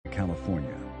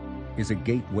California, is a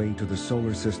gateway to the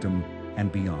solar system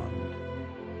and beyond.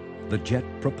 The Jet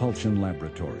Propulsion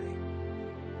Laboratory.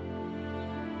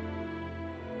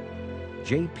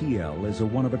 JPL is a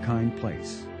one-of-a-kind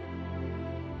place.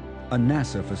 A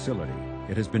NASA facility,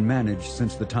 it has been managed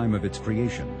since the time of its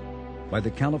creation by the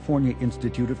California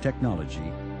Institute of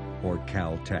Technology, or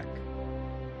Caltech.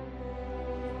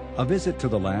 A visit to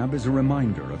the lab is a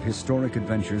reminder of historic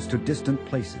adventures to distant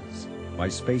places by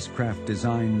spacecraft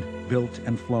designed, built,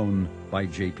 and flown by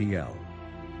JPL.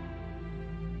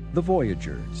 The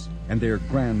Voyagers and their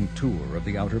grand tour of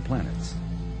the outer planets.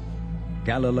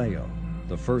 Galileo,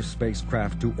 the first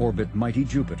spacecraft to orbit mighty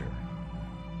Jupiter.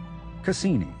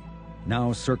 Cassini,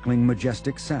 now circling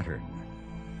majestic Saturn.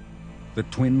 The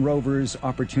twin rovers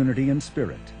Opportunity and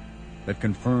Spirit that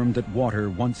confirmed that water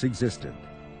once existed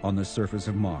on the surface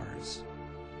of Mars.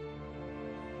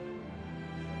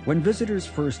 When visitors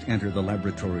first enter the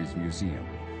laboratory's museum,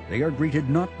 they are greeted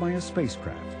not by a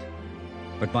spacecraft,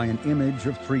 but by an image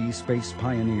of 3 space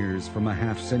pioneers from a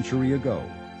half-century ago,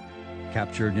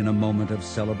 captured in a moment of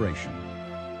celebration.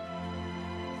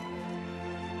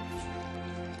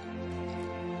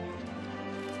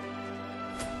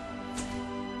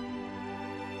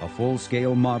 A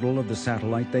full-scale model of the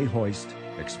satellite they hoist,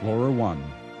 Explorer 1,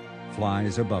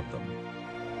 flies above them.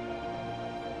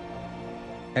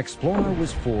 Explorer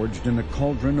was forged in the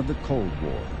cauldron of the Cold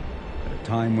War, at a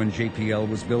time when JPL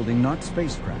was building not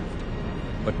spacecraft,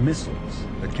 but missiles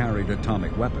that carried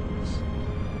atomic weapons.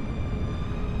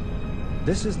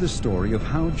 This is the story of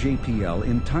how JPL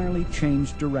entirely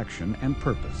changed direction and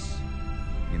purpose.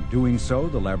 In doing so,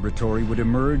 the laboratory would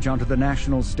emerge onto the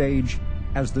national stage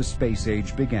as the space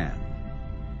age began.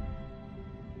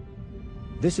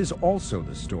 This is also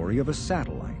the story of a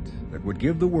satellite that would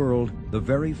give the world the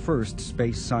very first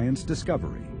space science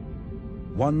discovery,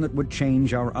 one that would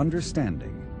change our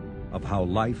understanding of how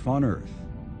life on Earth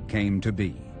came to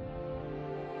be.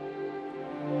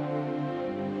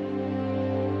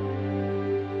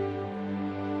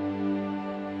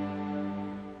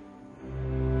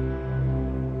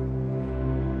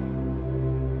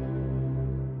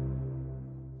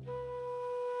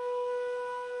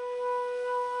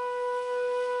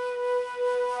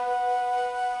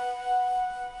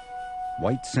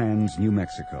 White Sands, New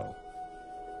Mexico.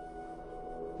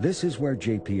 This is where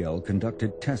JPL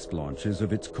conducted test launches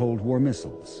of its Cold War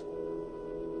missiles.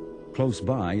 Close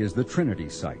by is the Trinity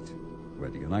site,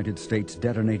 where the United States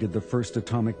detonated the first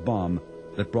atomic bomb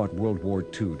that brought World War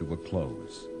II to a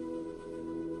close.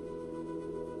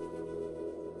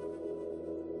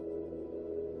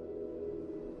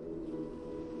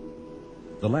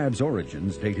 The lab's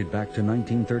origins dated back to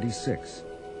 1936,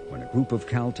 when a group of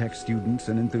Caltech students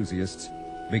and enthusiasts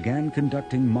began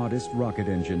conducting modest rocket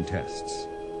engine tests.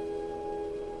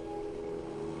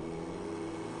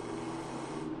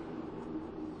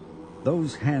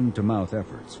 Those hand-to-mouth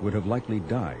efforts would have likely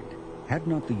died had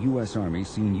not the U.S. Army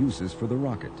seen uses for the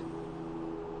rocket.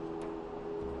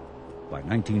 By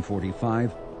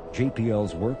 1945,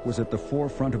 JPL's work was at the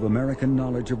forefront of American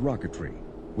knowledge of rocketry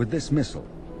with this missile,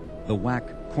 the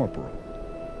WAC Corporal.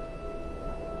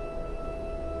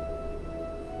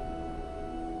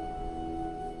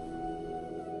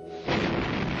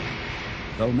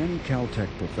 Though many Caltech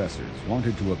professors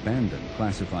wanted to abandon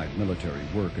classified military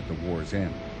work at the war's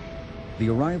end, the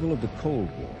arrival of the Cold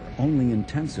War only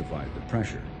intensified the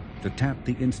pressure to tap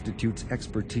the Institute's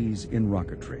expertise in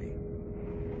rocketry.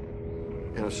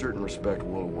 In a certain respect,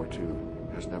 World War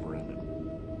II has never ended.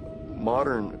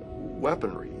 Modern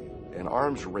weaponry and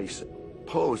arms racing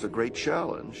posed a great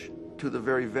challenge to the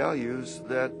very values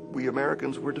that we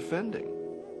Americans were defending.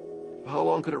 How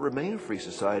long could it remain a free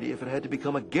society if it had to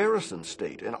become a garrison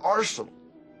state, an arsenal?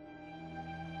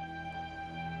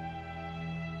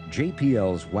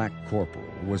 JPL's WAC Corporal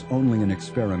was only an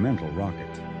experimental rocket,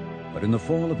 but in the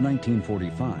fall of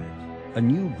 1945, a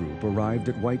new group arrived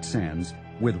at White Sands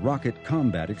with rocket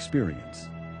combat experience,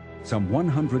 some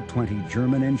 120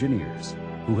 German engineers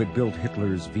who had built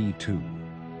Hitler's V-2.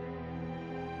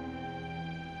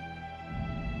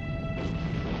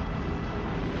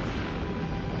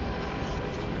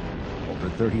 Over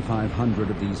 3,500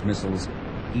 of these missiles,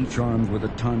 each armed with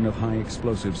a ton of high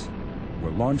explosives,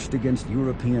 were launched against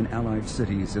European Allied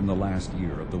cities in the last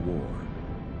year of the war.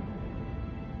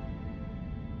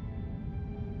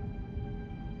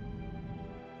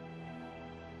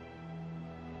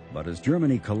 But as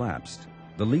Germany collapsed,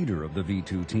 the leader of the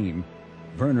V-2 team,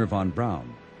 Werner von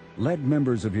Braun, led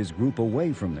members of his group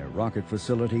away from their rocket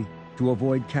facility to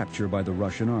avoid capture by the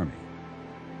Russian army.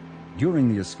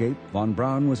 During the escape, von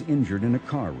Braun was injured in a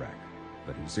car wreck,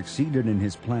 but he succeeded in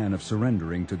his plan of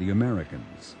surrendering to the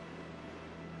Americans.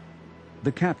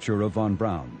 The capture of von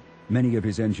Braun, many of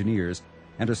his engineers,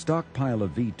 and a stockpile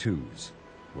of V-2s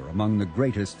were among the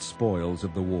greatest spoils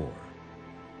of the war.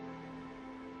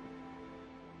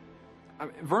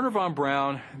 Wernher von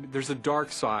Braun, there's a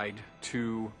dark side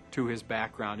to his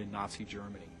background in Nazi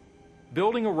Germany.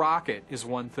 Building a rocket is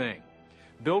one thing.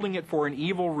 Building it for an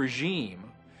evil regime,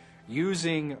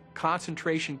 using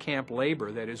concentration camp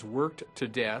labor that is worked to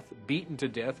death, beaten to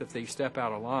death if they step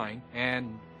out of line,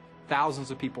 and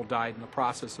thousands of people died in the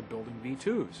process of building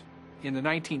V-2s. In the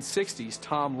 1960s,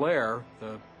 Tom Lehrer,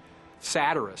 the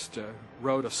satirist,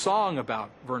 wrote a song about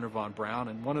Wernher von Braun,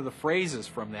 and one of the phrases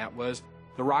from that was,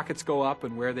 "The rockets go up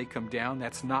and where they come down,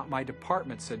 that's not my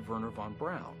department," said Wernher von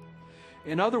Braun.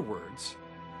 In other words,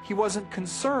 he wasn't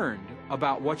concerned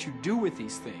about what you do with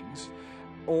these things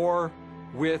or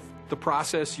with the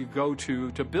process you go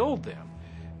to build them.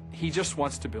 He just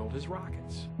wants to build his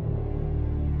rockets.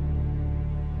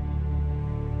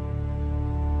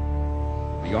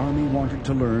 The Army wanted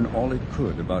to learn all it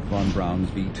could about von Braun's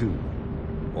V-2.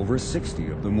 Over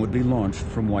 60 of them would be launched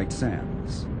from White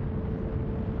Sands.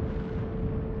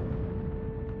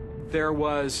 There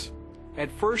was, at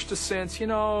first, a sense,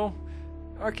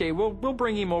 okay, we'll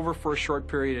bring him over for a short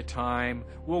period of time,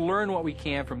 we'll learn what we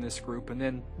can from this group, and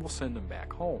then we'll send him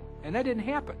back home. And that didn't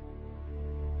happen.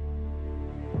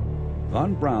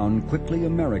 Von Braun quickly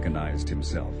Americanized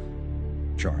himself.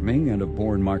 Charming and a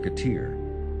born marketeer,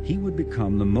 he would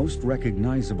become the most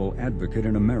recognizable advocate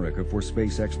in America for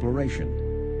space exploration.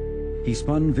 He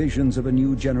spun visions of a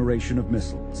new generation of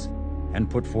missiles and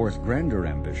put forth grander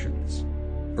ambitions: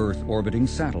 Earth-orbiting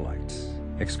satellites,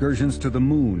 excursions to the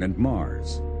Moon and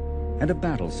Mars, and a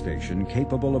battle station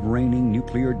capable of raining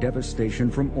nuclear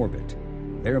devastation from orbit,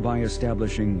 thereby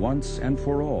establishing once and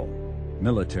for all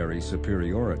military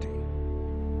superiority.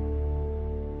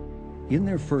 In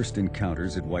their first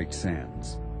encounters at White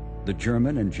Sands, the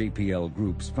German and JPL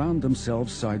groups found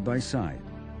themselves side by side,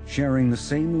 sharing the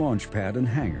same launch pad and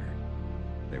hangar.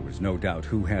 There was no doubt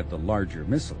who had the larger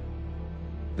missile.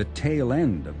 The tail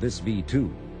end of this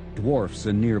V-2 dwarfs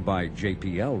a nearby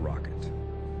JPL rocket.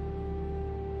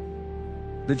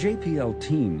 The JPL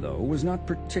team, though, was not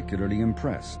particularly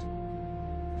impressed.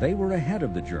 They were ahead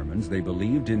of the Germans, they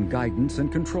believed, in guidance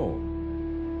and control,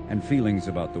 and feelings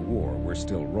about the war were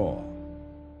still raw.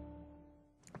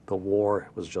 The war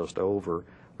was just over.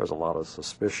 There's a lot of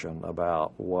suspicion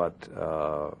about what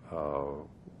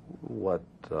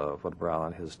Braun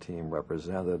and his team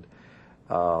represented.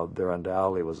 There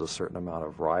undoubtedly was a certain amount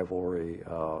of rivalry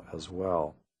as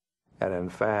well. And in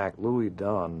fact, Louis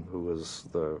Dunn, who was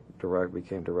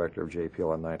became director of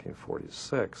JPL in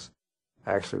 1946,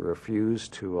 actually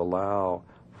refused to allow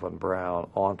von Braun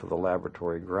onto the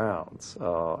laboratory grounds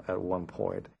at one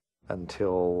point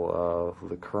until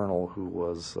the colonel, who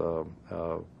was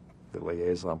the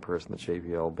liaison person at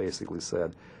JPL, basically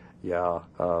said, "Yeah,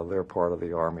 they're part of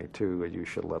the Army too, and you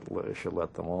should let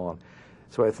them on."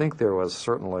 So I think there was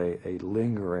certainly a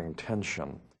lingering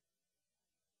tension.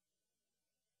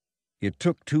 It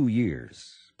took 2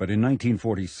 years, but in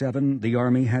 1947, the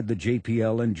Army had the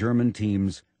JPL and German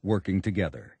teams working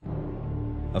together.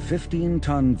 A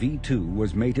 15-ton V-2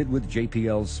 was mated with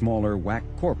JPL's smaller WAC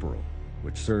Corporal,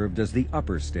 which served as the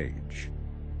upper stage.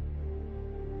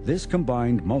 This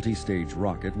combined multi-stage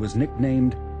rocket was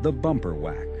nicknamed the Bumper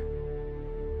WAC.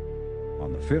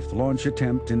 On the 5th launch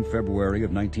attempt in February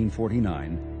of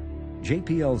 1949,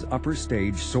 JPL's upper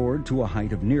stage soared to a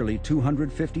height of nearly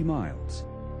 250 miles.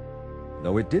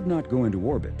 Though it did not go into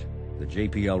orbit, the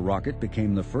JPL rocket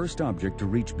became the first object to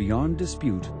reach beyond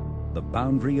dispute the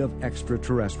boundary of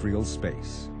extraterrestrial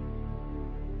space.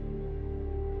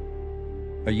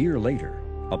 A year later,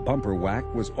 a Bumper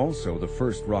WAC was also the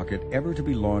first rocket ever to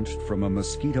be launched from a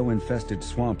mosquito-infested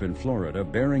swamp in Florida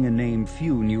bearing a name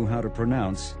few knew how to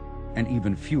pronounce and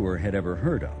even fewer had ever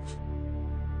heard of: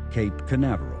 Cape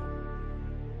Canaveral.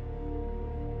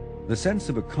 The sense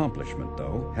of accomplishment,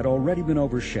 though, had already been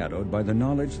overshadowed by the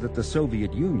knowledge that the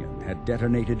Soviet Union had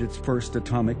detonated its first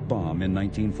atomic bomb in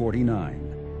 1949,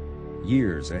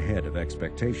 years ahead of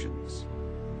expectations.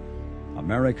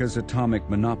 America's atomic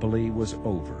monopoly was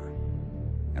over,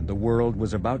 and the world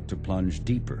was about to plunge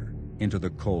deeper into the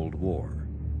Cold War.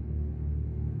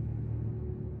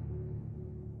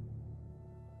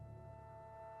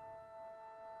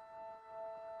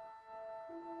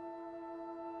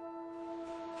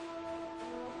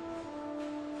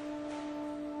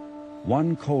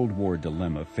 One Cold War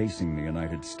dilemma facing the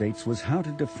United States was how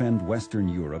to defend Western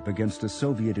Europe against a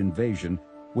Soviet invasion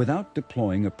without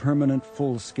deploying a permanent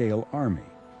full-scale army,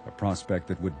 a prospect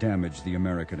that would damage the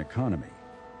American economy.